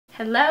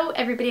Hello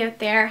everybody out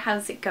there,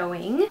 how's it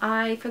going?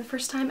 For the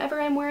first time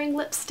ever, I'm wearing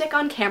lipstick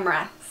on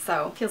camera,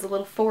 so it feels a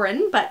little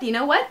foreign, but you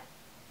know what?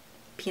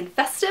 Being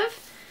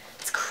festive,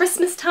 it's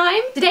Christmas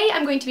time. Today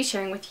I'm going to be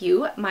sharing with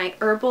you my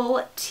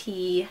herbal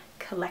tea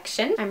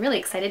collection. I'm really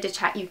excited to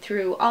chat you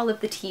through all of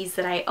the teas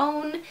that I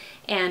own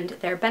and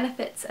their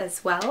benefits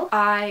as well.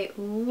 I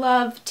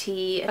love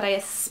tea, but I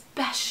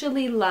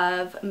especially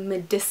love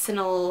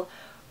medicinal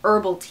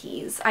herbal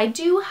teas. I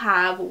do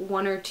have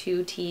one or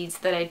two teas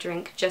that I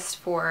drink just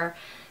for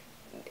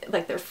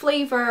like their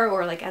flavor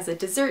or like as a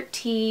dessert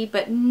tea,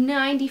 but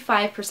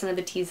 95% of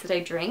the teas that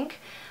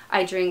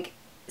I drink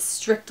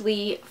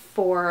strictly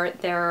for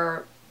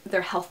their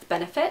health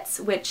benefits,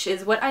 which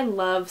is what I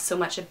love so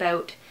much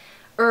about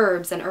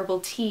herbs and herbal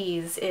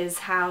teas, is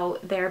how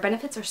their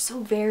benefits are so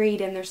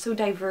varied and they're so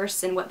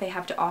diverse in what they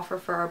have to offer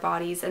for our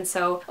bodies. And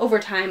so over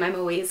time I'm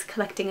always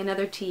collecting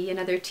another tea.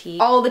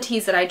 All the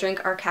teas that I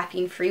drink are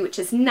caffeine free, which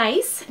is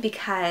nice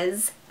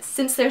because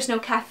since there's no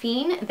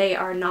caffeine, they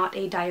are not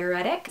a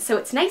diuretic. So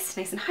it's nice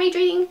and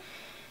hydrating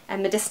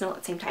and medicinal at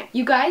the same time.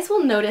 You guys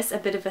will notice a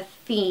bit of a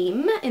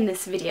theme in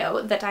this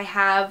video that I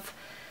have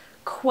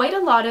quite a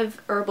lot of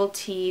herbal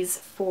teas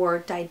for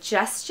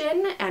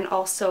digestion and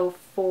also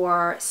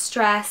for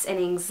stress and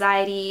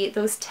anxiety.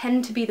 Those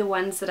tend to be the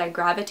ones that I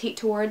gravitate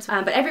towards,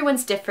 but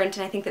everyone's different,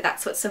 and I think that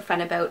that's what's so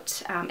fun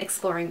about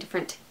exploring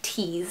different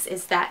teas,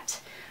 is that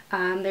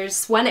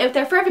there's one out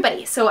there for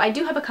everybody. So I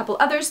do have a couple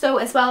others though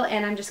as well,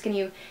 and I'm just going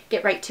to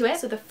get right to it.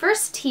 So the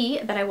first tea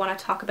that I want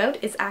to talk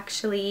about is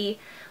actually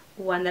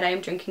one that I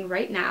am drinking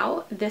right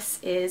now. This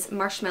is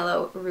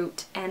marshmallow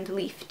root and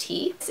leaf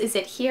tea. This is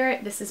it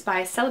here. This is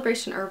by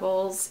Celebration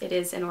Herbals. It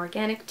is an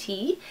organic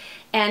tea,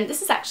 and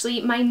this is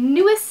actually my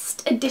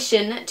newest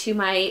addition to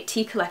my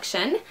tea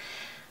collection.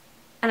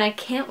 And I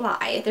can't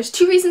lie, there's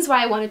two reasons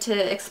why I wanted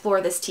to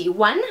explore this tea.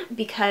 One,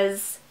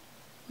 because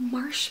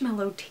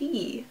marshmallow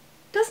tea.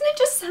 Doesn't it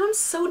just sound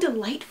so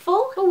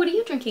delightful? Oh, what are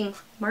you drinking?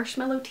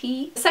 Marshmallow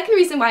tea? The second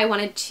reason why I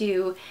wanted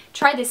to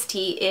try this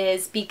tea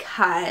is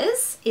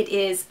because it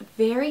is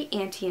very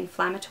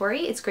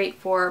anti-inflammatory. It's great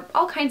for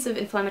all kinds of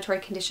inflammatory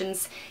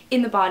conditions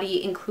in the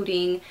body,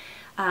 including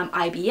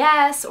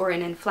IBS or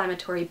an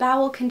inflammatory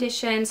bowel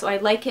condition. So I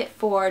like it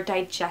for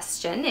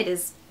digestion. It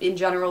is in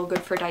general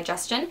good for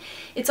digestion.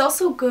 It's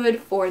also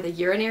good for the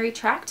urinary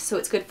tract, so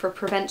it's good for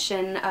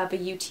prevention of a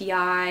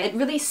UTI. It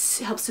really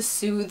helps to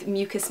soothe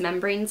mucous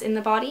membranes in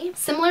the body.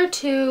 Similar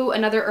to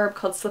another herb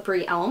called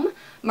slippery elm,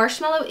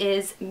 marshmallow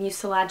is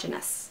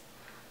mucilaginous.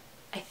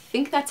 I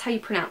think that's how you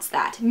pronounce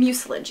that.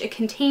 Mucilage. It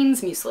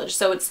contains mucilage,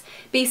 so it's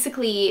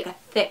basically a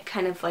thick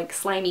kind of like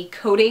slimy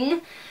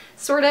coating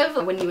sort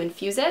of when you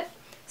infuse it.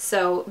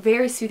 So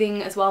very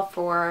soothing as well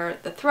for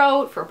the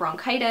throat, for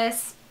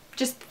bronchitis.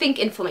 Just think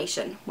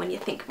inflammation when you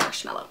think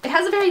marshmallow. It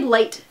has a very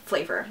light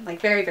flavor, like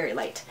very, very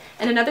light.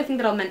 And another thing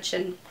that I'll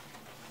mention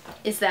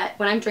is that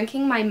when I'm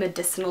drinking my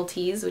medicinal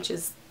teas, which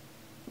is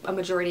a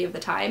majority of the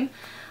time,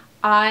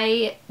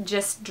 I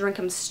just drink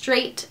them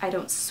straight. I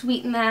don't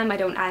sweeten them. I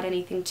don't add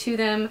anything to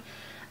them.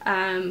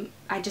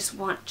 I just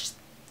want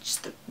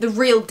just the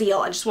real deal.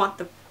 I just want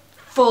the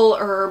full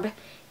herb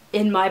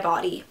in my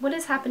body. What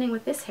is happening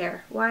with this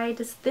hair? Why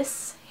does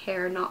this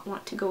hair not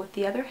want to go with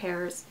the other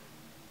hairs?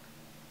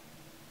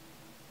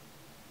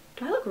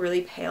 Do I look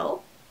really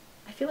pale?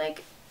 I feel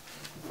like...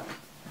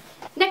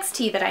 Next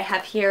tea that I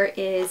have here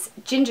is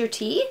ginger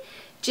tea.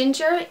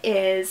 Ginger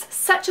is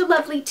such a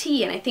lovely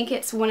tea, and I think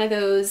it's one of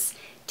those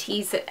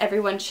teas that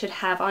everyone should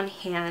have on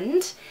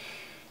hand.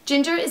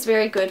 Ginger is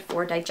very good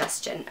for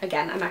digestion.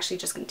 Again, I'm actually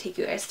just going to take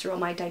you guys through all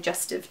my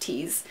digestive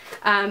teas.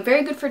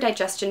 Very good for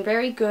digestion,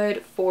 very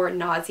good for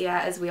nausea,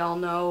 as we all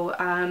know,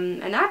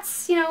 and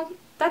that's, you know,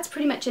 that's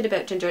pretty much it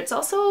about ginger. It's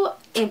also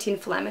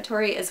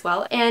anti-inflammatory as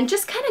well, and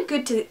just kind of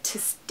good to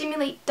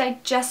stimulate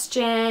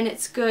digestion.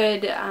 It's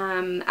good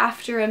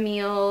after a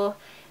meal.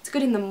 It's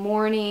good in the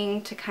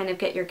morning to kind of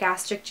get your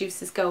gastric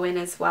juices going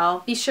as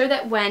well. Be sure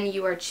that when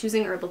you are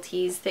choosing herbal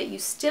teas that you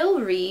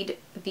still read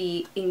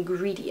the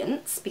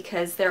ingredients,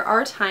 because there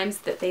are times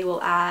that they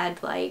will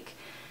add like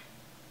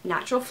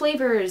natural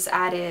flavors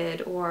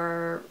added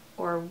or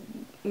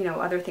you know,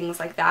 other things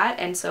like that.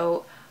 And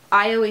so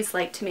I always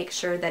like to make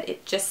sure that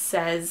it just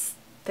says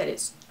that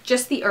it's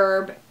just the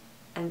herb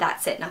and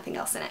that's it, nothing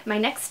else in it. My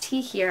next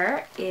tea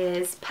here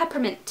is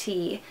peppermint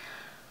tea.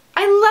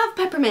 I love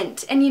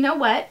peppermint, and you know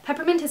what?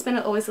 Peppermint has been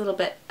always a little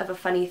bit of a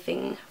funny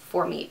thing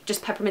for me.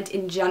 Just peppermint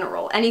in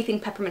general. Anything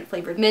peppermint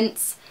flavored.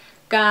 Mints,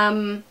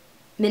 gum,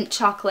 mint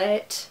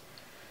chocolate,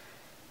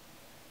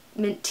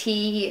 mint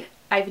tea.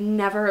 I've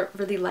never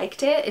really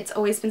liked it. It's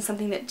always been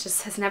something that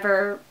just has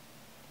never...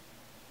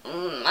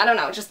 I don't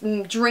know, just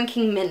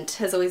drinking mint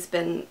has always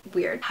been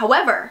weird.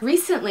 However,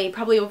 recently,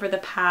 probably over the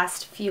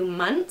past few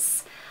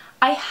months,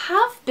 I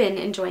have been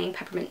enjoying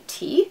peppermint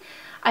tea.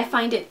 I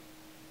find it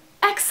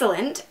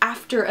excellent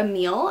after a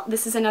meal.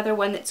 This is another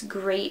one that's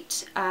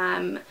great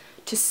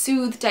to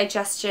soothe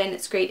digestion.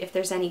 It's great if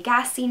there's any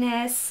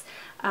gassiness.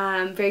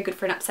 Very good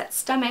for an upset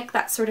stomach,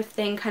 that sort of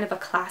thing. Kind of a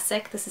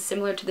classic. This is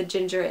similar to the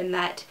ginger in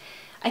that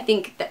I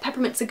think that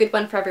peppermint's a good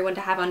one for everyone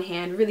to have on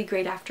hand. Really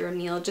great after a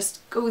meal,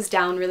 just goes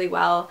down really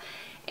well,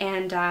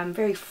 and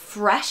very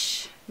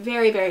fresh,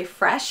 very, very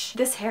fresh.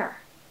 This hair.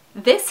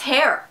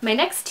 My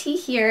next tea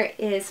here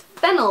is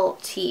fennel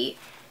tea.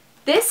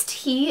 This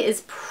tea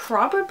is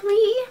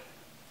probably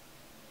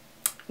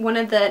one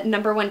of the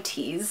 #1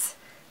 teas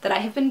that I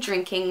have been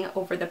drinking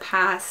over the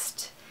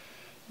past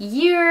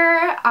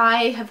year.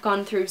 I have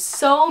gone through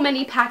so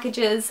many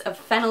packages of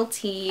fennel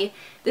tea.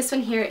 This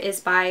one here is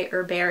by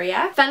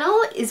Herbal.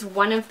 Fennel is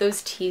one of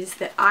those teas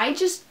that I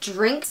just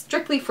drink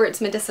strictly for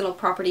its medicinal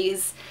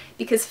properties,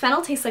 because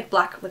fennel tastes like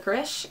black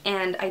licorice,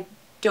 and I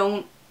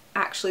don't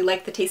actually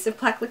like the taste of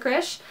black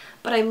licorice,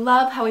 but I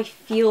love how I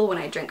feel when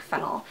I drink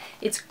fennel.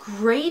 It's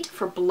great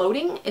for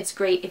bloating. It's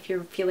great if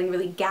you're feeling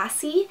really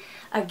gassy.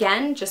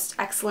 Again, just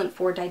excellent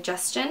for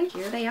digestion.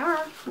 Here they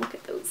are. Look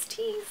at those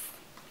teas.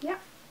 Yeah.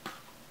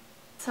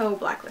 So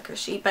black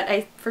licorice-y, but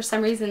I, for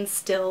some reason,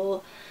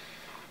 still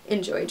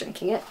enjoy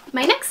drinking it.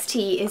 My next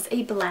tea is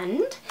a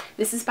blend.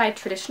 This is by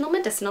Traditional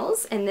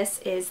Medicinals, and this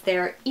is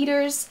their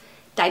Eater's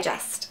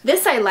Digest.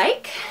 This I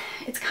like.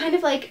 It's kind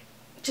of like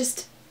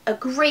just a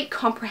great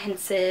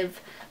comprehensive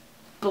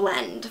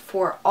blend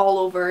for all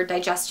over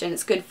digestion.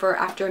 It's good for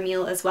after a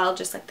meal as well,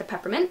 just like the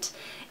peppermint.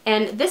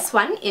 And this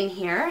one in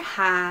here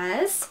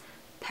has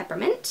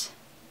peppermint,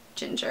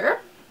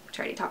 ginger, which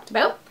I already talked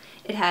about.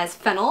 It has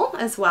fennel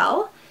as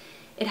well.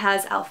 It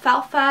has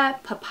alfalfa,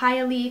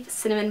 papaya leaf,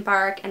 cinnamon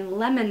bark, and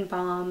lemon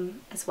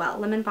balm as well.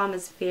 Lemon balm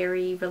is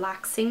very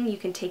relaxing. You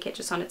can take it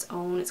just on its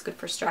own. It's good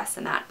for stress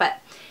and that, but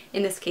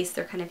in this case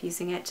they're kind of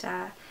using it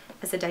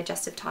as a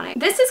digestive tonic.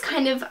 This is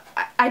kind of,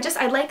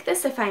 I like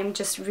this if I'm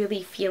just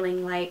really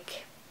feeling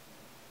like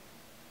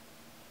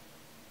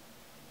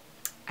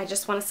I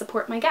just want to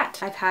support my gut.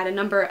 I've had a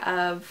number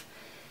of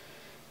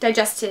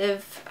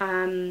digestive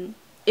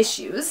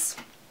issues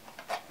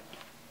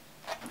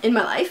in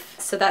my life,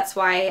 so that's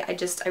why I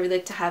really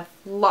like to have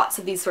lots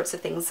of these sorts of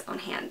things on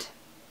hand.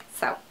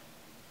 So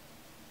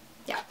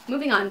yeah,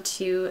 moving on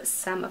to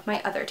some of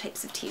my other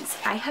types of teas.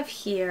 I have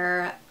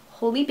here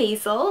holy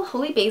basil.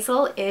 Holy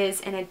basil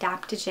is an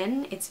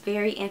adaptogen. It's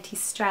very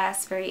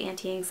anti-stress, very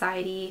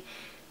anti-anxiety.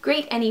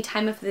 Great any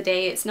time of the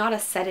day. It's not a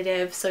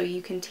sedative, so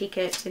you can take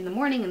it in the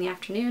morning, in the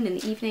afternoon, in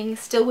the evening.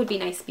 Still would be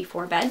nice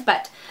before bed,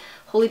 but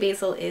holy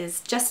basil is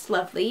just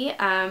lovely.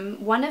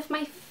 One of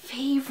my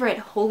favorite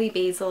holy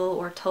basil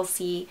or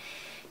tulsi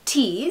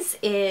teas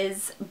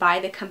is by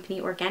the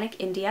company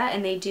Organic India,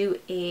 and they do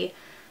a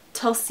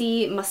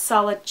tulsi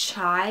masala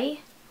chai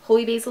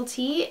holy basil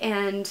tea,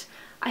 and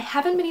I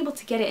haven't been able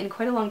to get it in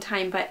quite a long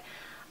time, but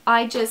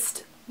I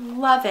just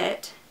love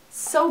it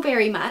so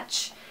very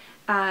much.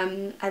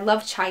 I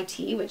love chai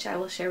tea, which I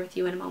will share with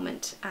you in a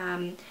moment.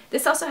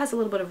 This also has a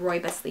little bit of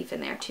rooibos leaf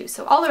in there too,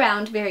 so all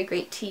around very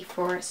great tea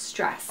for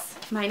stress.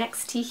 My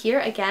next tea here,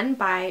 again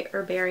by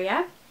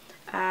Herbal.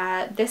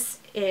 This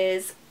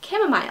is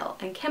chamomile,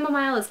 and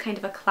chamomile is kind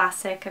of a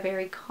classic, a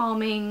very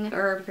calming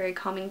herb, very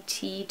calming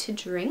tea to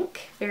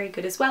drink. Very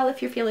good as well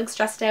if you're feeling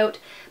stressed out.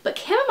 But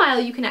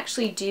chamomile, you can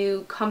actually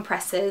do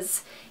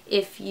compresses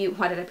if you,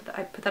 why did I put that?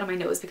 I put that on my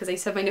nose because I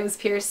used to have my nose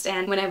pierced,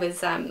 and when it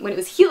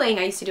was healing,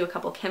 I used to do a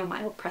couple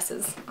chamomile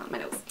presses on my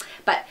nose.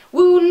 But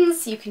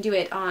wounds, you can do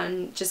it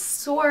on just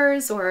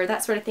sores or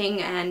that sort of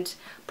thing, and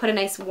put a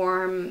nice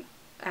warm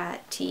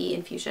tea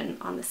infusion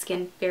on the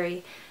skin.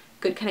 Very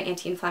good kind of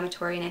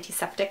anti-inflammatory and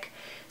antiseptic.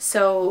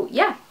 So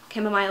yeah,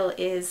 chamomile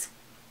is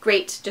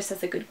great just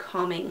as a good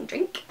calming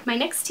drink. My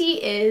next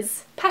tea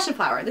is passion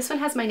flower. This one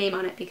has my name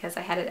on it because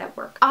I had it at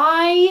work.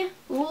 I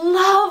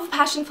love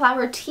passion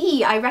flower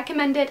tea. I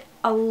recommend it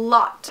a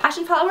lot.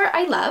 Passion flower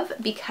I love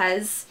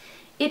because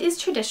it is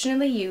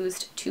traditionally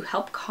used to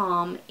help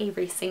calm a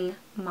racing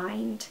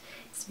mind.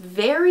 It's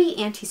very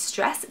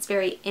anti-stress, it's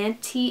very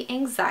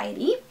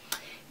anti-anxiety.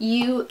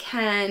 You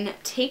can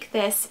take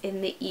this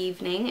in the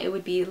evening. It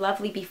would be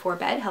lovely before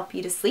bed, help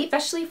you to sleep,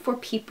 especially for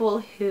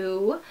people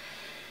who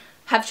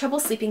have trouble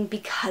sleeping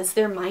because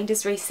their mind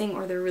is racing,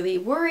 or they're really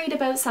worried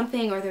about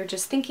something, or they're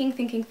just thinking,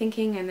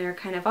 and they're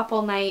kind of up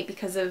all night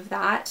because of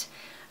that.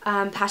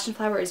 Passion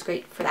flower is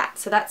great for that.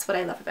 So that's what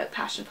I love about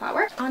passion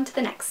flower. On to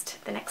the next.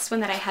 The next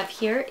one that I have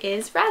here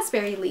is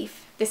raspberry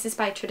leaf. This is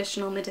by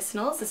Traditional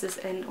Medicinals. This is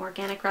an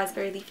organic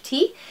raspberry leaf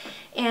tea,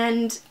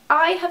 and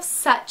I have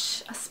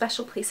such a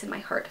special place in my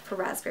heart for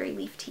raspberry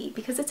leaf tea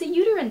because it's a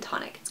uterine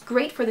tonic. It's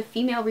great for the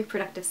female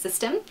reproductive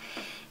system,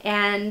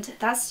 and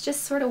that's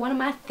just sort of one of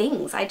my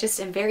things. I just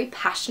am very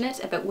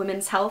passionate about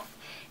women's health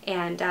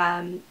and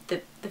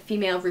the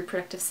female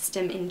reproductive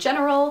system in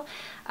general.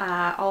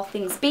 All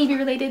things baby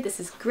related. This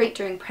is great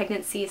during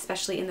pregnancy,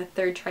 especially in the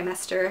 3rd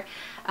trimester,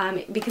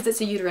 because it's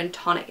a uterine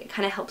tonic. It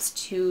kind of helps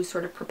to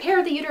sort of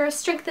prepare the uterus,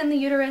 strengthen the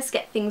uterus,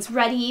 get things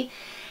ready,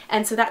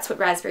 and so that's what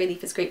raspberry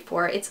leaf is great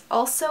for. It's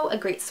also a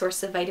great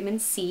source of vitamin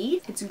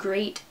C. It's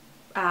great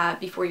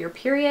before your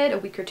period, a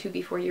week or 2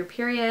 before your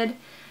period.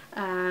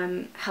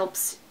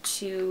 helps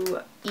to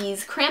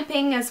ease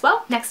cramping as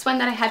well. Next one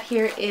that I have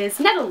here is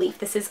nettle leaf.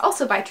 This is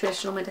also by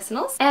Traditional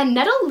Medicinals. And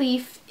nettle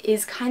leaf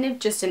is kind of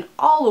just an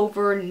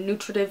all-over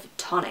nutritive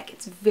tonic.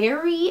 It's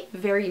very,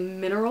 very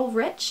mineral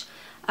rich,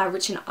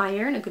 rich in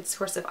iron, a good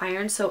source of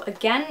iron. So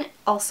again,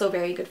 also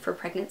very good for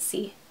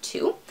pregnancy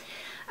too.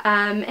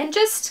 And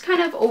just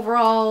kind of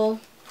overall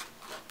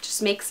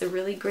just makes a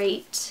really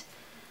great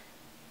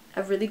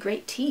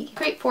tea.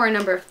 Great for a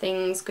number of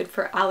things, good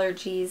for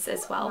allergies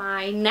as well.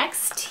 My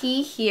next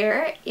tea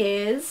here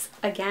is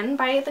again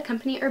by the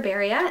company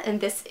Herbaria, and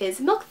this is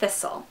milk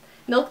thistle.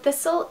 Milk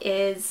thistle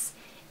is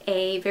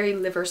a very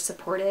liver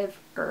supportive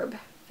herb.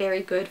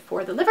 Very good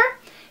for the liver,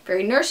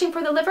 very nourishing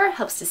for the liver,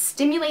 helps to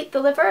stimulate the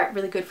liver,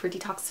 really good for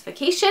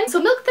detoxification.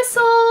 So milk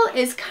thistle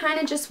is kind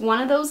of just one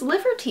of those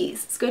liver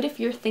teas. It's good if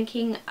you're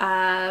thinking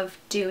of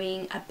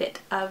doing a bit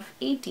of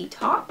a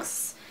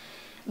detox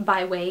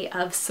by way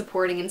of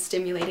supporting and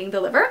stimulating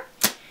the liver,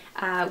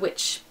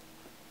 which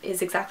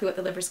is exactly what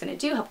the liver is going to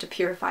do, help to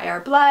purify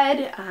our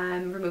blood,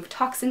 remove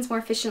toxins more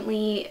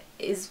efficiently,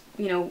 is,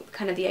 you know,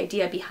 kind of the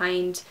idea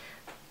behind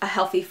a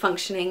healthy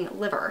functioning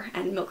liver,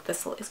 and milk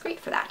thistle is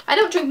great for that. I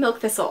don't drink milk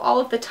thistle all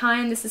of the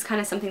time. This is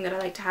kind of something that I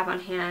like to have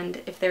on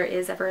hand if there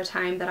is ever a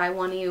time that I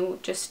want to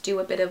just do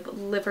a bit of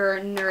liver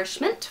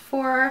nourishment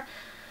for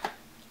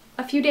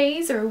a few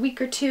days or a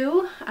week or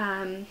two.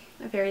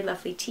 A very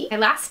lovely tea. My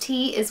last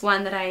tea is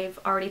one that I've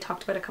already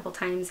talked about a couple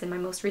times in my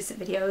most recent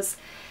videos,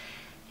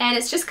 and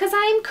it's just because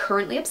I'm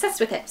currently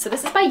obsessed with it. So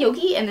this is by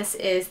Yogi, and this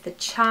is the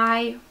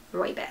chai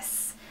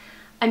rooibos.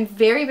 I'm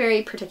very,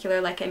 very particular,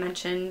 like I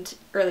mentioned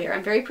earlier,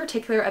 I'm very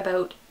particular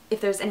about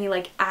if there's any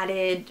like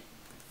added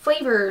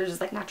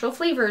flavors, like natural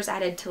flavors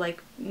added to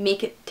like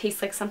make it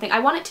taste like something. I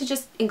want it to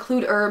just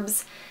include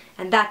herbs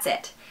and that's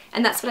it.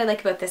 And that's what I like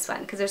about this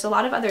one, because there's a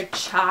lot of other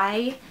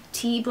chai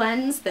tea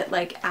blends that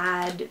like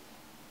add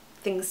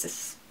things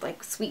to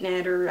like sweeten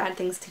it or add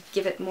things to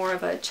give it more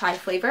of a chai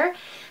flavor.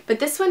 But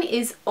this one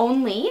is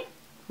only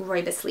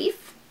rooibos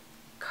leaf,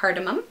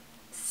 cardamom,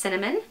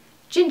 cinnamon,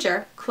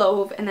 ginger,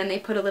 clove, and then they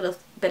put a little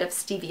bit of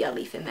stevia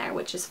leaf in there,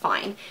 which is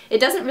fine. It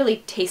doesn't really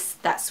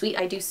taste that sweet.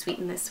 I do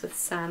sweeten this with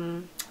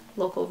some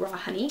local raw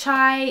honey.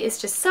 Chai is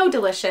just so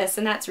delicious,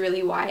 and that's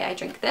really why I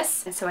drink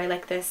this. And so I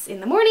like this in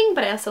the morning,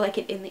 but I also like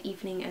it in the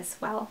evening as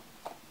well.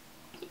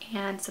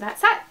 And so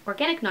that's that.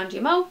 Organic,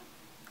 non-GMO,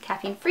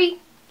 caffeine-free.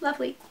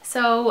 Lovely.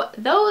 So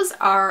those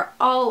are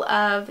all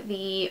of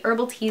the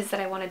herbal teas that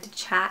I wanted to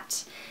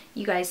chat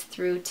you guys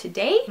through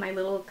today. My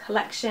little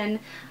collection.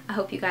 I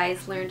hope you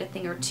guys learned a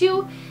thing or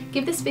two.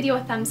 Give this video a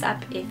thumbs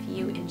up if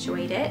you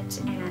enjoyed it,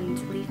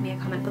 and leave me a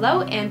comment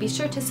below, and be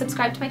sure to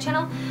subscribe to my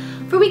channel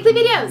for weekly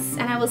videos,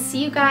 and I will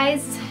see you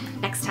guys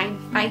next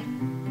time.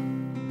 Bye.